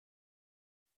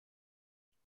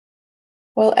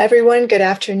Well, everyone, good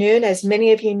afternoon. As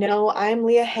many of you know, I'm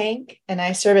Leah Hank, and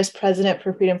I serve as president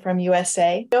for Freedom From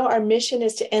USA. Our mission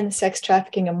is to end sex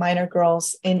trafficking of minor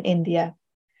girls in India.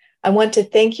 I want to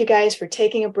thank you guys for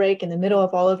taking a break in the middle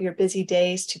of all of your busy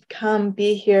days to come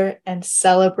be here and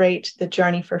celebrate the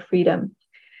journey for freedom.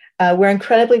 We're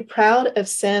incredibly proud of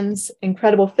Sim's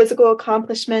incredible physical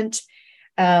accomplishment,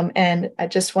 and I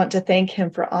just want to thank him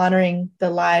for honoring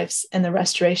the lives and the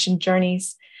restoration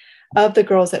journeys of the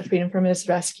girls that Freedom From has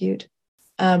rescued.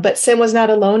 But Sim was not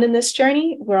alone in this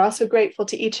journey. We're also grateful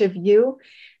to each of you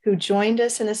who joined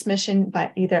us in this mission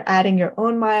by either adding your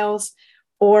own miles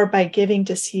or by giving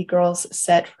to see girls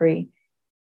set free.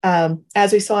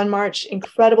 As we saw in March,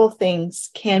 incredible things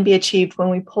can be achieved when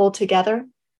we pull together.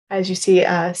 As you see,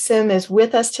 Sim is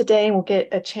with us today, and we'll get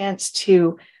a chance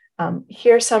to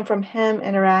hear some from him,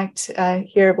 interact,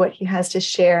 hear what he has to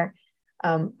share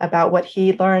about what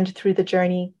he learned through the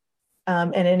journey.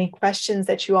 And any questions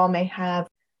that you all may have.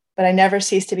 But I never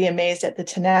cease to be amazed at the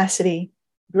tenacity,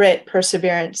 grit,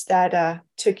 perseverance that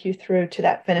took you through to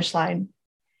that finish line.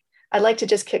 I'd like to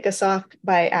just kick us off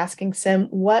by asking Sim,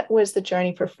 what was the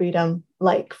journey for freedom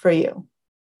like for you?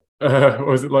 What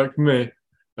was it like for me?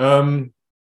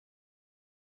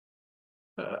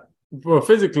 Well,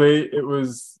 physically, it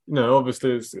was,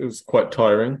 obviously it was quite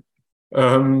tiring.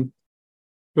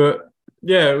 But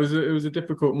yeah, it was a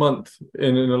difficult month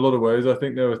in a lot of ways. I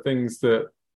think there were things that,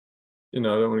 I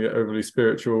don't want to get overly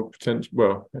spiritual potential.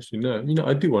 Well, actually, no,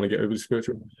 I do want to get overly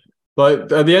spiritual.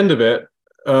 Like at the end of it,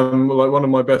 like one of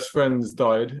my best friends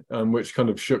died, which kind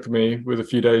of shook me with a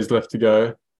few days left to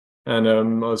go. And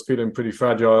I was feeling pretty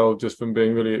fragile just from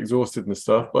being really exhausted and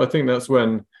stuff. But I think that's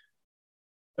when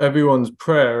everyone's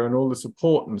prayer and all the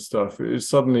support and stuff is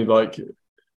suddenly like,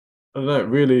 I don't know,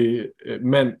 really, it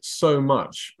meant so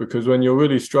much, because when you're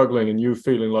really struggling and you're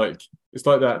feeling like, it's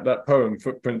like that poem,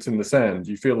 Footprints in the Sand,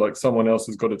 you feel like someone else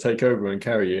has got to take over and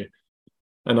carry you.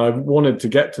 And I wanted to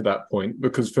get to that point,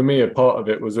 because for me, a part of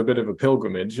it was a bit of a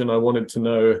pilgrimage, and I wanted to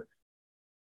know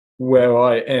where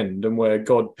I end and where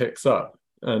God picks up.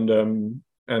 And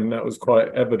that was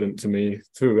quite evident to me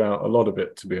throughout a lot of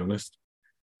it, to be honest.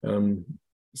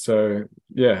 So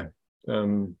yeah.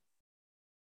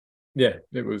 Yeah,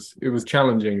 it was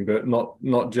challenging, but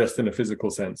not just in a physical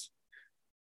sense.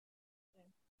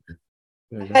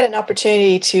 I had an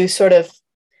opportunity to sort of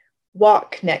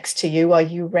walk next to you while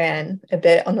you ran a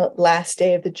bit on the last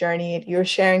day of the journey. You were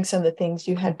sharing some of the things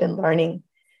you had been learning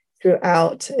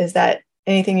throughout. Is that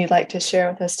anything you'd like to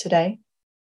share with us today?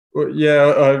 Well, yeah,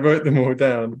 I wrote them all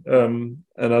down, and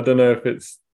I don't know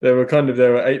if there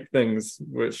were 8 things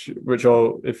which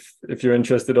I'll, if you're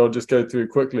interested, I'll just go through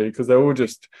quickly, because they're all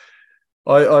just.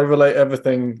 I relate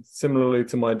everything similarly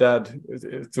to my dad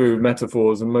through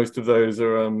metaphors, and most of those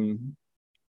are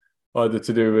either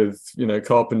to do with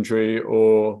carpentry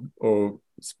or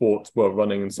sports, well,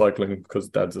 running and cycling, because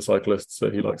dad's a cyclist,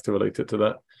 so he likes to relate it to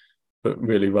that. But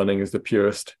really, running is the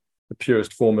purest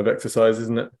form of exercise,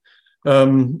 isn't it?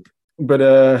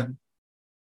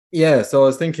 Yeah, so I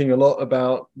was thinking a lot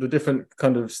about the different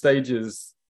kind of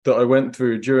stages that I went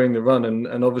through during the run,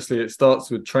 and obviously it starts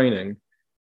with training.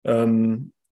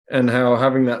 And how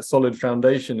having that solid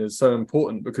foundation is so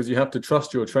important, because you have to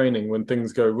trust your training when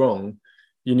things go wrong.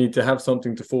 You need to have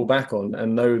something to fall back on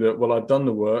and know that, well, I've done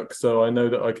the work, so I know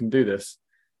that I can do this.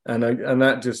 And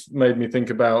that just made me think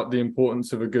about the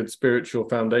importance of a good spiritual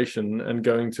foundation, and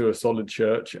going to a solid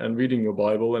church and reading your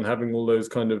Bible and having all those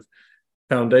kind of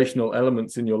foundational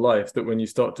elements in your life that when you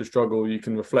start to struggle, you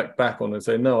can reflect back on and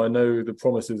say, no, I know the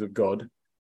promises of God,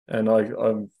 and I've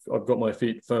got my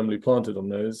feet firmly planted on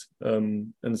those.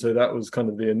 And so that was kind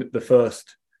of the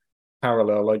first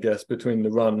parallel, I guess, between the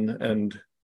run and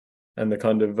the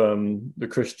kind of the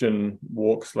Christian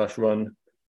walk/run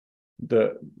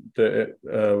that it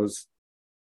was,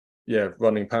 yeah,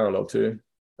 running parallel to.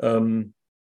 And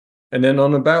then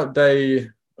on about day,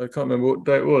 I can't remember what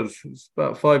day it was. It was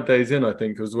about 5 days in, I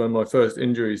think, was when my first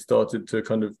injury started to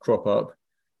kind of crop up.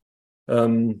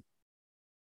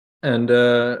 And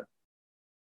I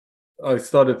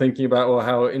started thinking about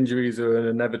how injuries are an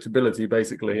inevitability,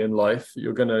 basically, in life.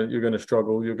 You're gonna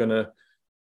struggle. You're gonna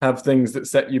have things that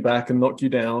set you back and knock you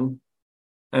down,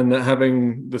 and that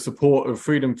having the support of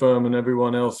Freedom Firm and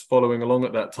everyone else following along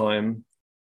at that time,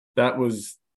 that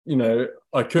was,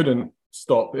 I couldn't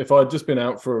stop. If I'd just been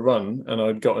out for a run and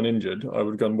I'd gotten injured, I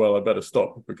would have gone, well, I better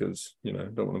stop, because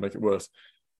don't want to make it worse.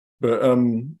 But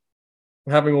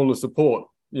having all the support,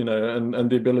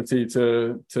 and the ability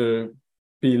to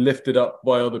be lifted up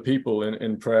by other people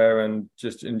in prayer and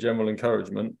just in general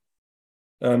encouragement,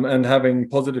 and having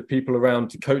positive people around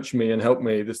to coach me and help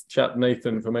me. This chap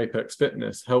Nathan from Apex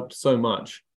Fitness helped so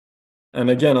much. And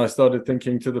again, I started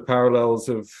thinking to the parallels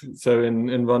of, so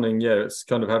in running, yeah, it's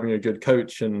kind of having a good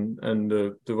coach and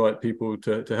the right people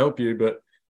to help you. But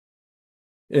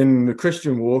in the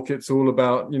Christian walk, it's all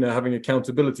about, having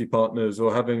accountability partners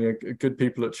or having a good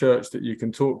people at church that you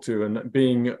can talk to and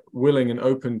being willing and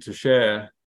open to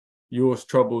share your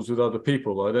troubles with other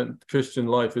people. Christian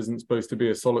life isn't supposed to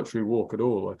be a solitary walk at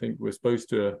all. I think we're supposed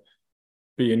to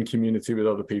be in community with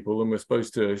other people, and we're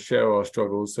supposed to share our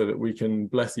struggles so that we can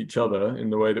bless each other in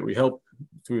the way that we help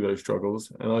through those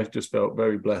struggles. And I just felt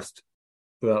very blessed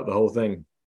throughout the whole thing.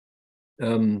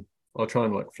 I'll try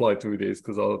and fly through these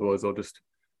because otherwise I'll just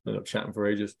end up chatting for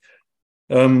ages.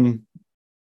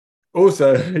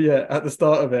 Also, yeah, at the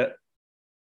start of it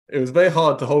was very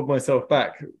hard to hold myself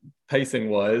back pacing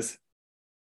wise,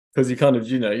 because you kind of,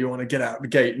 you want to get out the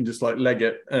gate and just leg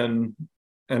it. And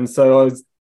so I was,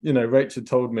 Rachel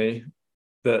told me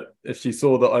that if she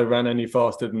saw that I ran any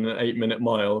faster than an 8-minute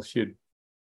mile, she'd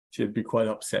be quite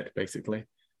upset, basically.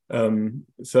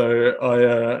 So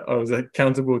I was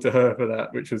accountable to her for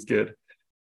that, which was good.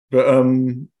 But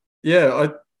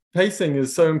pacing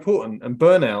is so important, and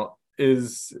burnout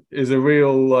is a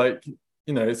real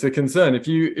it's a concern. If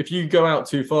you go out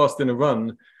too fast in a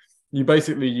run,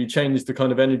 you change the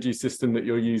kind of energy system that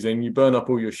you're using, you burn up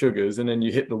all your sugars, and then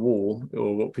you hit the wall,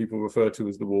 or what people refer to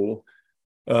as the wall.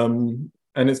 And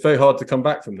it's very hard to come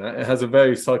back from that. It has a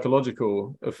very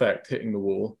psychological effect, hitting the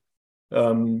wall.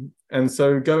 And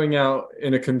so going out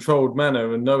in a controlled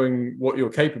manner and knowing what you're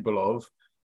capable of,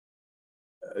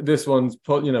 this one's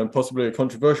possibly a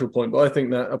controversial point, but I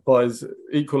think that applies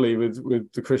equally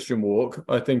with the Christian walk.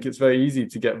 I think it's very easy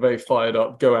to get very fired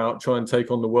up, go out, try and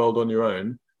take on the world on your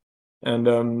own, and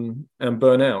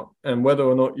burn out. And whether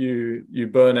or not you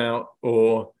burn out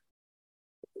or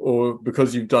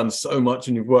because you've done so much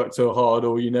and you've worked so hard,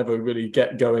 or you never really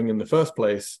get going in the first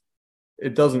place,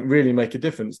 it doesn't really make a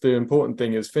difference. The important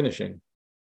thing is finishing.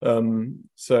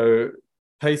 So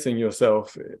pacing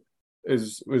yourself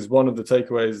is one of the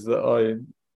takeaways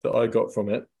that I got from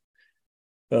it.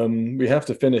 We have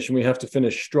to finish, and we have to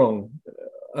finish strong.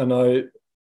 And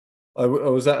I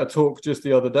was at a talk just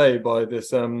the other day by this,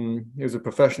 he was a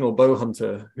professional bow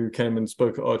hunter who came and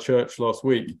spoke at our church last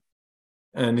week.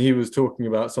 And he was talking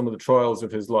about some of the trials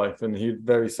of his life, and he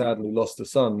very sadly lost a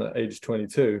son at age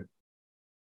 22.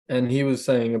 And he was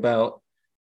saying about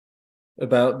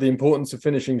the importance of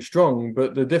finishing strong,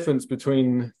 but the difference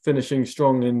between finishing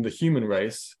strong in the human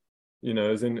race,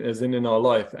 as in our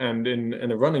life, and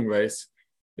in a running race,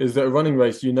 is that a running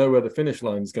race, where the finish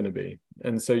line is going to be.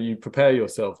 And so you prepare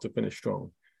yourself to finish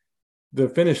strong. The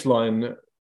finish line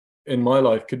in my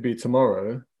life could be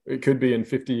tomorrow. It could be in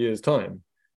 50 years' time.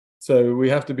 So we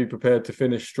have to be prepared to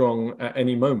finish strong at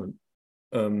any moment.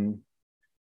 And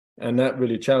that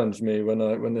really challenged me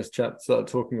when this chat started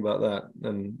talking about that.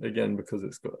 And again, because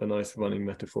it's got a nice running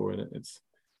metaphor in it,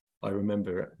 I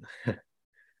remember it.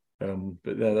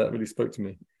 But yeah, that really spoke to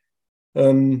me.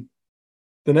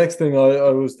 The next thing I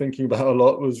was thinking about a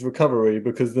lot was recovery,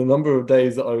 because the number of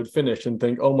days that I would finish and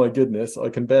think, oh my goodness, I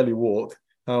can barely walk.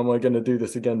 How am I going to do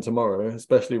this again tomorrow?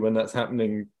 Especially when that's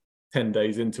happening 10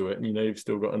 days into it, and you've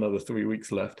still got another 3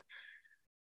 weeks left.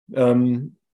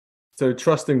 So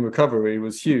trusting recovery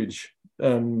was huge,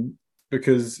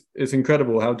 because it's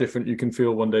incredible how different you can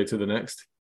feel one day to the next.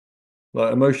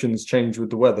 Emotions change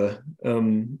with the weather.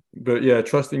 But yeah,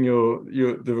 trusting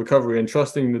the recovery and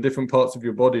trusting the different parts of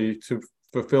your body to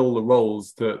fulfill the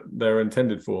roles that they're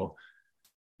intended for.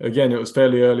 Again, it was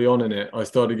fairly early on in it. I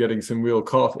started getting some real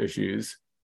calf issues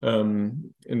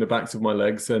in the backs of my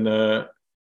legs, and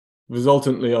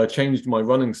resultantly, I changed my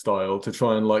running style to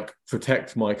try and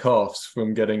protect my calves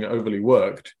from getting overly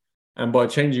worked. And by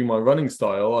changing my running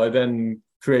style, I then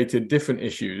created different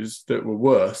issues that were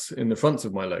worse in the fronts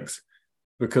of my legs,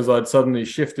 because I'd suddenly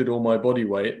shifted all my body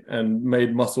weight and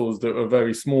made muscles that were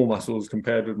very small muscles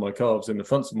compared with my calves in the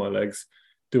fronts of my legs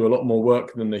do a lot more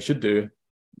work than they should do.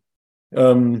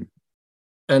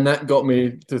 And that got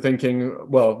me to thinking,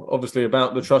 well, obviously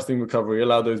about the trusting recovery,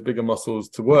 allow those bigger muscles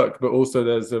to work, but also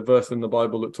there's a verse in the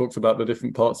Bible that talks about the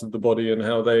different parts of the body and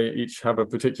how they each have a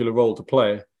particular role to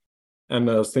play. And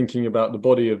I was thinking about the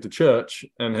body of the church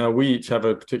and how we each have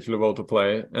a particular role to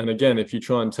play. And again, if you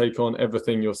try and take on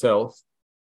everything yourself,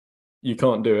 you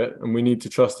can't do it. And we need to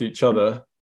trust each other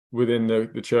within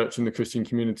the church and the Christian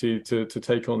community to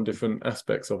take on different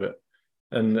aspects of it.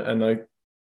 And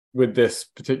with this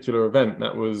particular event,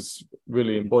 that was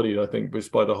really embodied, I think,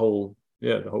 just by the whole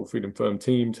Freedom Firm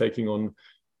team taking on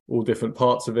all different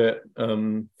parts of it.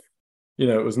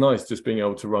 it was nice just being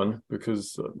able to run,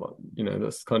 because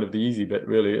that's kind of the easy bit,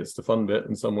 really. It's the fun bit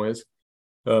in some ways.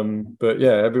 But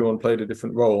yeah, everyone played a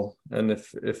different role, and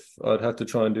if I'd had to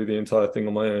try and do the entire thing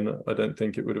on my own, I don't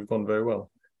think it would have gone very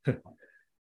well.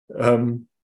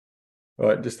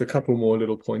 Right, just a couple more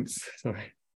little points.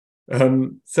 Sorry.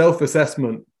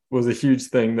 Self-assessment was a huge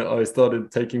thing that I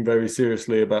started taking very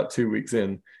seriously about 2 weeks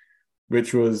in,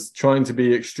 which was trying to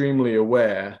be extremely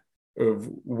aware of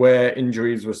where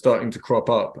injuries were starting to crop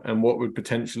up and what would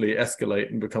potentially escalate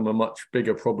and become a much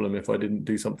bigger problem if I didn't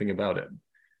do something about it.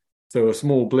 So a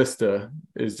small blister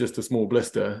is just a small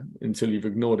blister until you've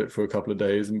ignored it for a couple of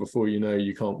days, and before you know,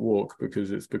 you can't walk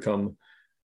because it's become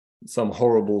some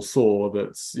horrible sore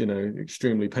that's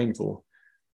extremely painful.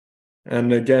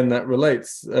 And again, that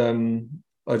relates.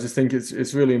 I just think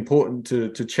it's really important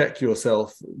to check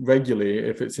yourself regularly.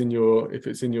 If it's in your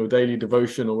daily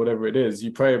devotion or whatever it is,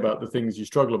 you pray about the things you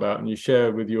struggle about, and you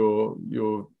share with your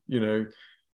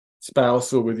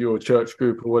spouse or with your church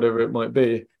group or whatever it might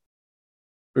be.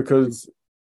 Because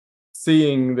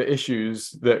seeing the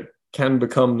issues that can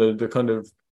become the kind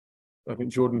of, I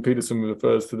think Jordan Peterson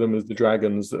refers to them as the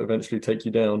dragons that eventually take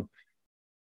you down.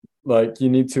 Like, you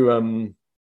need to,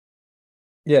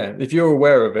 if you're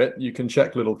aware of it, you can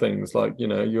check little things like,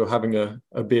 you're having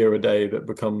a beer a day that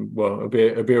become, a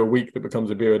beer a week that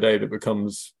becomes a beer a day that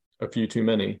becomes a few too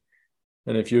many.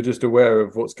 And if you're just aware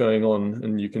of what's going on,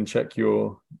 and you can check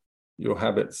your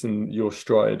habits and your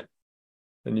stride,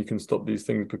 and you can stop these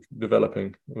things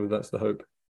developing. Well, that's the hope.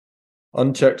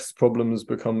 Unchecked problems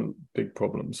become big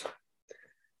problems.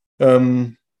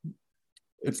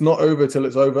 It's not over till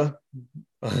it's over.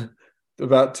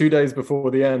 About 2 days before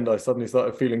the end, I suddenly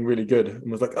started feeling really good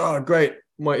and was like, oh, great.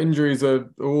 My injuries are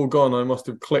all gone. I must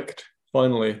have clicked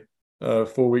finally.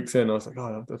 4 weeks in, I was like,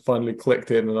 oh, I finally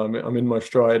clicked in, and I'm in my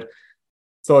stride.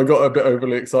 So I got a bit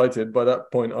overly excited. By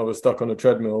that point, I was stuck on a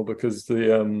treadmill because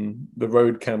the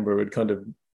road camber had kind of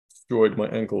destroyed my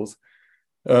ankles.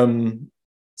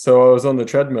 So I was on the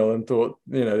treadmill and thought,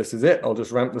 this is it. I'll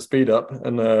just ramp the speed up.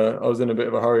 And I was in a bit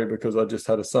of a hurry because I just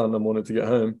had a son and wanted to get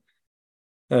home.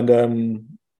 And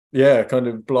kind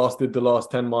of blasted the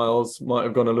last 10 miles. Might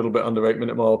have gone a little bit under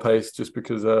 8-minute mile pace just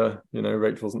because,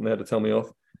 Rachel wasn't there to tell me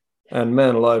off. And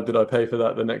man alive, did I pay for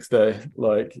that the next day.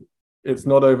 Like, it's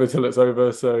not over till it's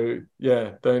over. So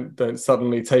yeah, don't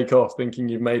suddenly take off thinking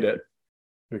you've made it,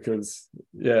 because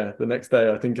the next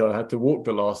day I think I had to walk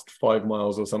the last 5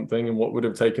 miles or something, and what would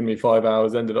have taken me 5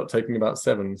 hours ended up taking about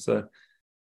 7. So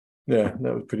yeah,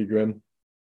 that was pretty grim.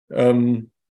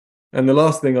 And the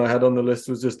last thing I had on the list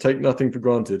was just take nothing for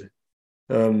granted,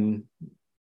 and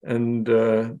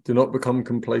do not become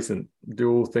complacent.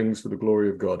 Do all things for the glory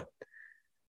of God.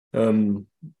 Don't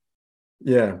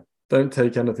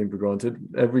take anything for granted.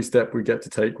 Every step we get to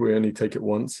take, we only take it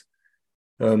once.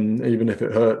 Even if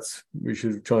it hurts, we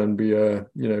should try and be,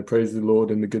 praise the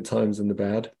Lord in the good times and the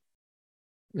bad.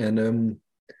 And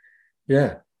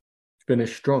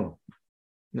finish strong.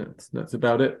 That's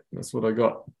about it. That's what I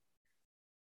got.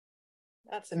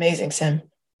 That's amazing, Sim.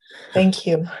 Thank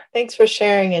you. Thanks for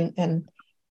sharing. And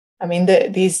I mean,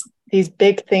 these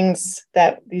big things,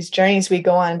 that these journeys we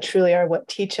go on truly are what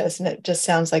teach us. And it just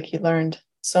sounds like you learned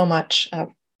so much. I've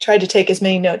tried to take as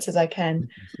many notes as I can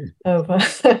of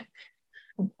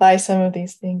apply some of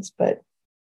these things. But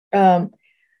I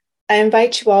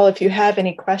invite you all, if you have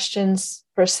any questions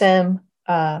for Sim,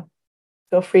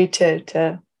 feel free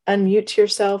to unmute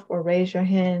yourself or raise your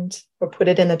hand or put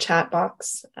it in the chat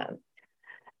box.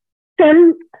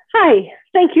 Sim, hi.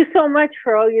 Thank you so much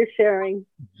for all your sharing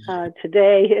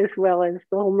today, as well as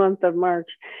the whole month of March.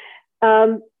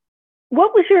 What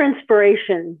was your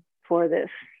inspiration for this?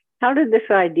 How did this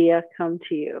idea come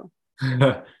to you?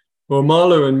 Well,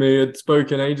 Marlo and me had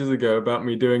spoken ages ago about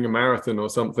me doing a marathon or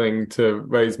something to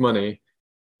raise money.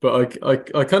 But I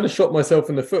kind of shot myself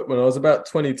in the foot when I was about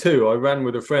 22. I ran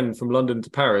with a friend from London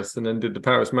to Paris and then did the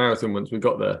Paris Marathon once we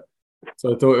got there.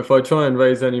 So I thought, if I try and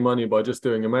raise any money by just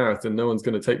doing a marathon, no one's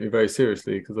going to take me very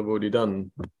seriously, because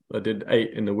I did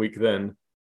 8 in a week then.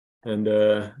 And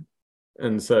so,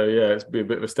 it's be a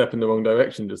bit of a step in the wrong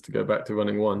direction just to go back to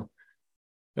running 1.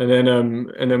 And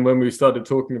then when we started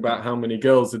talking about how many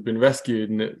girls had been rescued,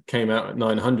 and it came out at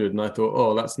 900, and I thought,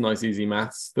 oh, that's nice, easy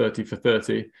maths, 30 for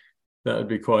 30. That would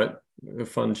be quite a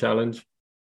fun challenge.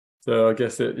 So I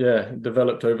guess it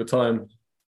developed over time.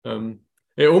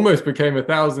 It almost became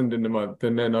 1,000 in the month,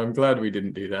 and then I'm glad we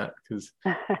didn't do that, because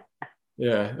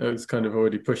it was kind of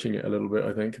already pushing it a little bit,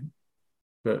 I think.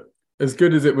 But as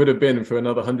good as it would have been for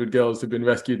another 100 girls to have been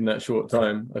rescued in that short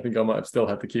time, I think I might have still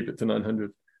had to keep it to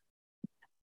 900.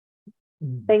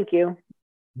 Thank you.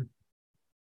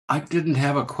 I didn't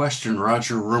have a question.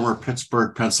 Roger Rumor,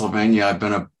 Pittsburgh, Pennsylvania. I've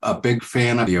been a big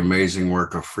fan of the amazing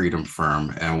work of Freedom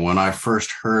Firm. And when I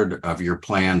first heard of your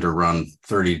plan to run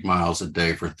 30 miles a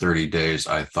day for 30 days,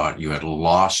 I thought you had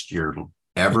lost your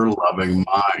ever-loving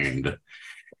mind.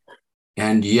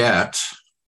 And yet,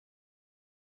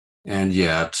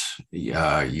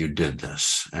 you did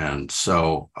this. And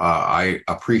so I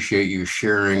appreciate you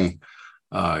sharing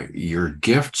your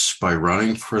gifts by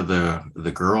running for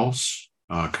the girls.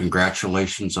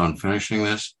 Congratulations on finishing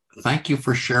this. Thank you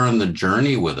for sharing the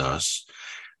journey with us.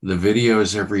 The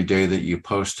videos every day that you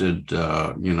posted,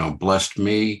 blessed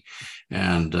me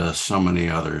and so many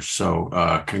others.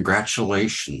 So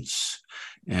congratulations,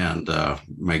 and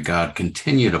may God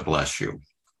continue to bless you.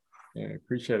 Yeah, I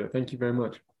appreciate it. Thank you very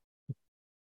much.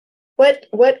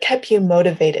 What kept you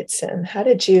motivated, Sim? How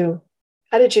did you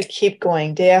keep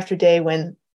going day after day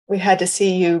when we had to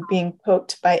see you being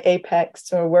poked by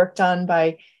Apex or worked on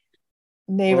by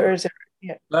neighbors?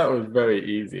 Well, that was very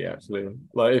easy, actually.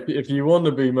 Like if you want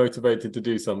to be motivated to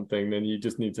do something, then you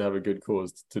just need to have a good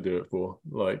cause to do it for.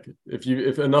 Like if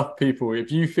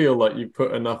you feel like you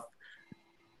put enough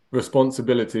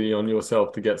responsibility on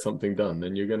yourself to get something done,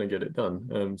 then you're going to get it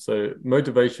done. So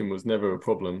motivation was never a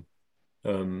problem,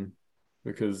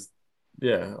 because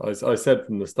I said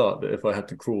from the start that if I had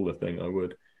to crawl the thing, I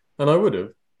would, and I would have.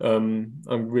 I'm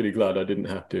really glad I didn't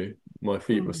have to. My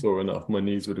feet were sore enough. My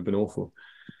knees would have been awful.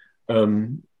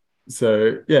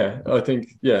 So yeah, I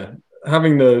think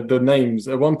having the names.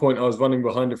 At one point, I was running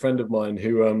behind a friend of mine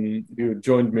who had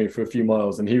joined me for a few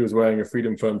miles, and he was wearing a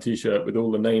Freedom Firm t-shirt with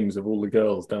all the names of all the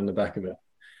girls down the back of it.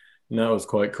 And that was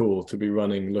quite cool to be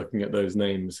running, looking at those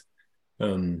names.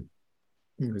 It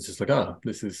was just like,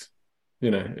 this is.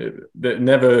 That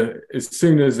never, as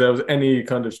soon as there was any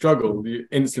kind of struggle,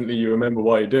 instantly you remember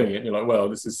why you're doing it. And you're like, well,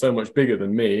 this is so much bigger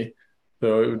than me,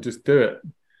 so I would just do it,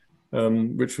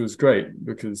 which was great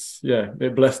because,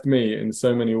 it blessed me in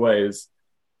so many ways.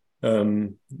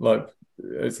 Like,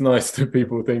 it's nice that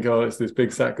people think, it's this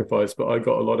big sacrifice, but I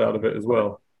got a lot out of it as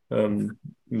well, in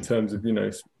terms of,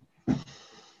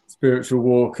 spiritual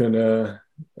walk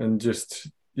and just,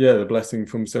 the blessing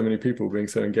from so many people being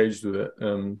so engaged with it.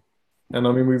 And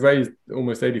I mean, we raised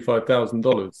almost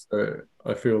 $85,000. So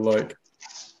I feel like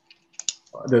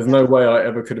there's no way I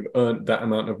ever could have earned that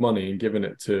amount of money and given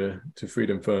it to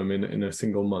Freedom Firm in a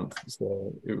single month.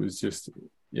 So it was just,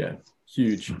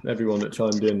 huge. Everyone that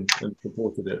chimed in and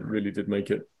supported it really did make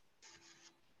it,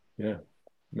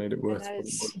 made it worth it.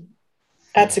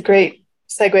 That's a great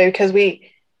segue because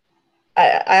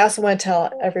I also want to tell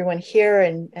everyone here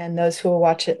and those who will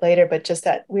watch it later, but just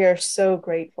that we are so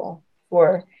grateful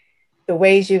for the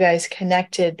ways you guys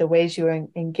connected, the ways you were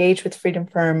engaged with Freedom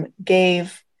Firm,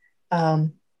 gave.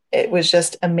 It was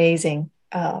just amazing.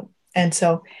 And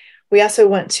so we also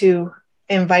want to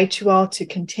invite you all to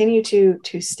continue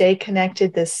to stay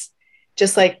connected. This,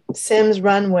 just like Sim's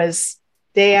run was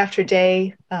day after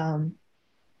day,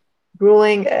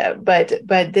 grueling, but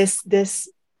this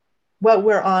what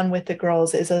we're on with the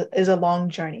girls is a long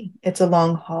journey. It's a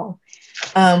long haul.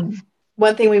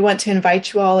 One thing we want to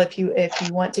invite you all, if you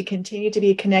want to continue to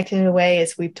be connected in a way,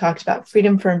 is we've talked about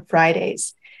Freedom Firm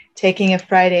Fridays, taking a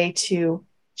Friday to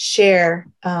share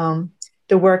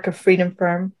the work of Freedom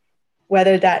Firm,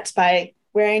 whether that's by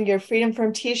wearing your Freedom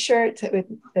Firm t-shirt to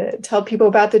tell people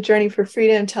about the journey for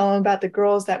freedom, tell them about the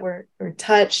girls that were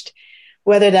touched,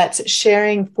 whether that's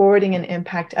sharing, forwarding an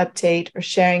impact update, or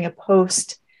sharing a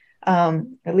post, or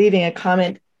leaving a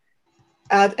comment.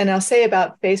 And I'll say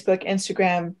about Facebook,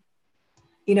 Instagram,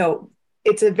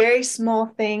 it's a very small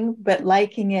thing, but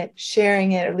liking it,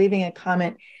 sharing it, or leaving a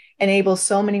comment enables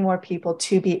so many more people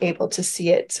to be able to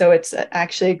see it. So it's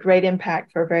actually a great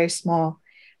impact for a very small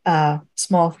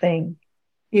thing.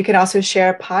 You can also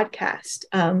share a podcast,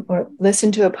 or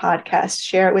listen to a podcast,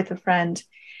 share it with a friend.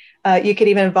 You could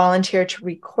even volunteer to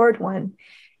record one.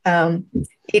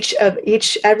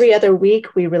 Every other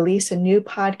week, we release a new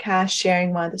podcast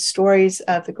sharing one of the stories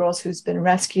of the girls who's been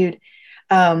rescued.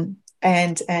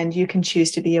 And you can choose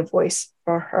to be a voice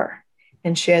for her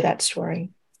and share that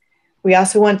story. We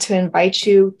also want to invite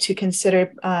you to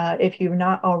consider, if you're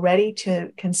not already,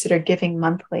 to consider giving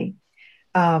monthly.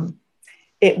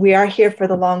 We are here for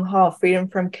the long haul. Freedom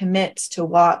Firm commits to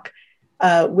walk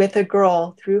with a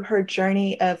girl through her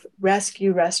journey of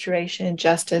rescue, restoration, and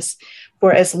justice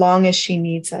for as long as she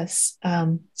needs us.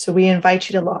 So we invite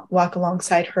you to walk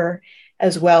alongside her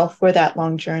as well for that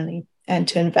long journey and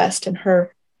to invest in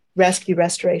her rescue,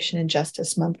 restoration, and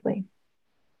justice monthly.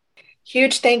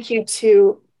 Huge thank you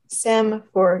to Sim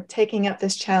for taking up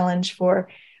this challenge, for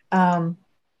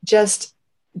just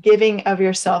giving of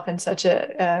yourself in such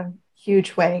a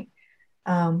huge way.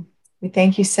 We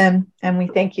thank you, Sim, and we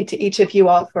thank you to each of you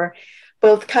all for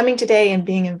both coming today and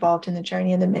being involved in the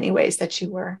journey in the many ways that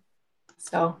you were.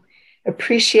 So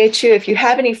appreciate you. If you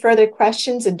have any further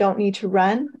questions and don't need to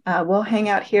run, we'll hang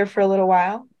out here for a little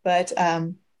while. But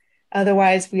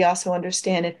otherwise, we also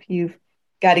understand if you've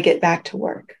got to get back to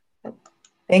work. But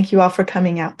thank you all for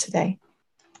coming out today.